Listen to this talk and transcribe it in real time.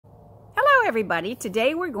Hello everybody,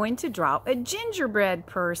 today we're going to draw a gingerbread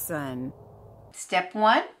person. Step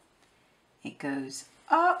 1, it goes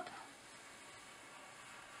up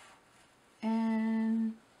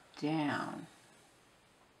and down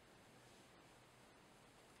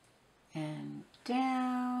and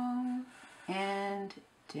down and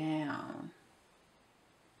down,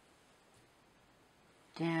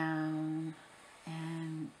 down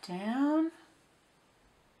and down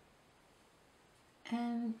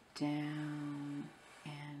and down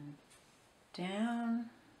and down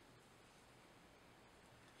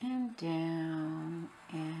and down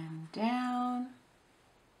and down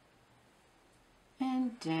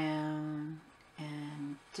and down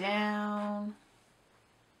and down,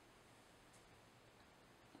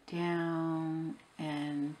 down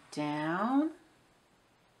and down,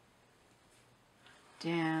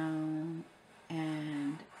 down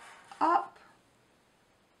and up,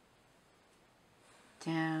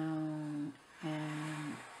 down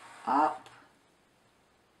and up.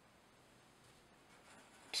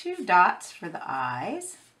 2 dots for the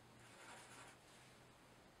eyes.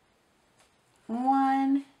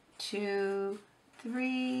 1, 2,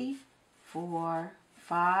 3, 4,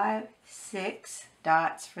 5, 6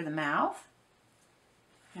 dots for the mouth.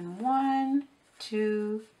 And 1,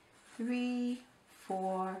 2, 3,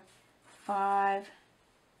 4, 5,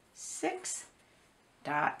 6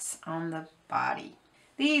 dots on the body.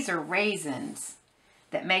 These are raisins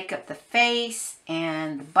that make up the face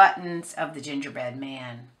and the buttons of the gingerbread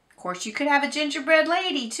man. Of course, you could have a gingerbread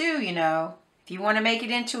lady too, you know. If you want to make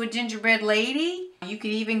it into a gingerbread lady, you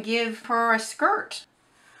could even give her a skirt.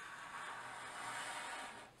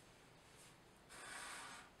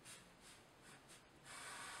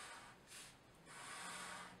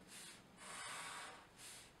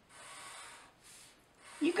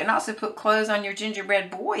 You can also put clothes on your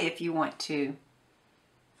gingerbread boy if you want to.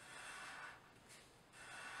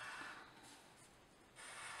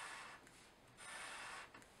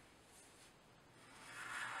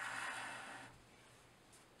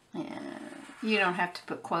 You don't have to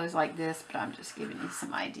put clothes like this, but I'm just giving you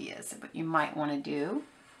some ideas of what you might want to do.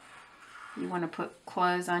 You want to put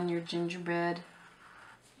clothes on your gingerbread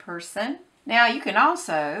person. Now you can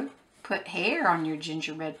also put hair on your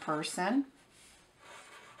gingerbread person.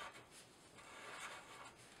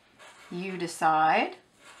 You decide.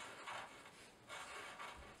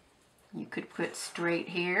 You could put straight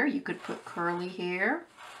hair, you could put curly hair.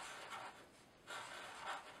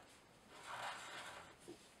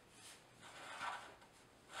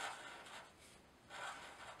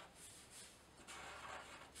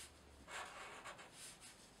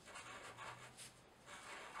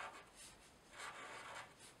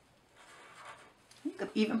 You could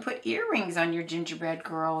even put earrings on your gingerbread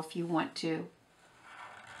girl if you want to.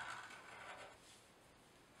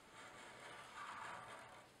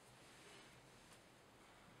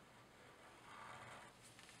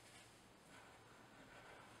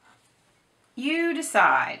 You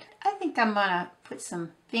decide. I think I'm gonna put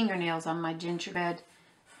some fingernails on my gingerbread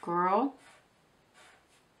girl.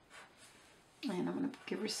 And I'm gonna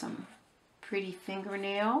give her some pretty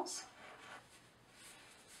fingernails.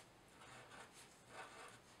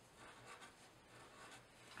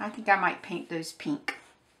 I think I might paint those pink.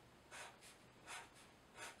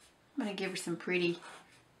 I'm gonna give her some pretty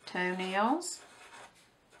toenails.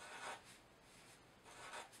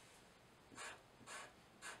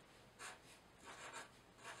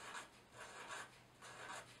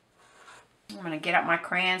 I'm going to get out my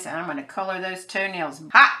crayons and I'm going to color those toenails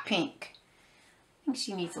hot pink. I think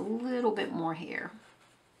she needs a little bit more hair.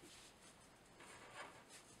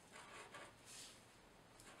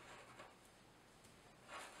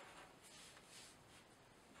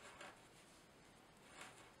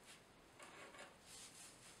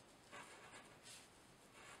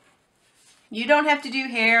 You don't have to do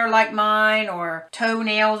hair like mine, or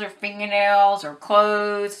toenails or fingernails or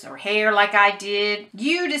clothes or hair like I did.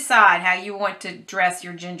 You decide how you want to dress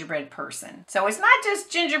your gingerbread person. So it's not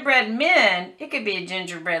just gingerbread men, it could be a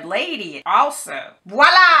gingerbread lady also.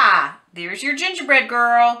 Voila! There's your gingerbread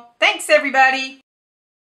girl. Thanks everybody.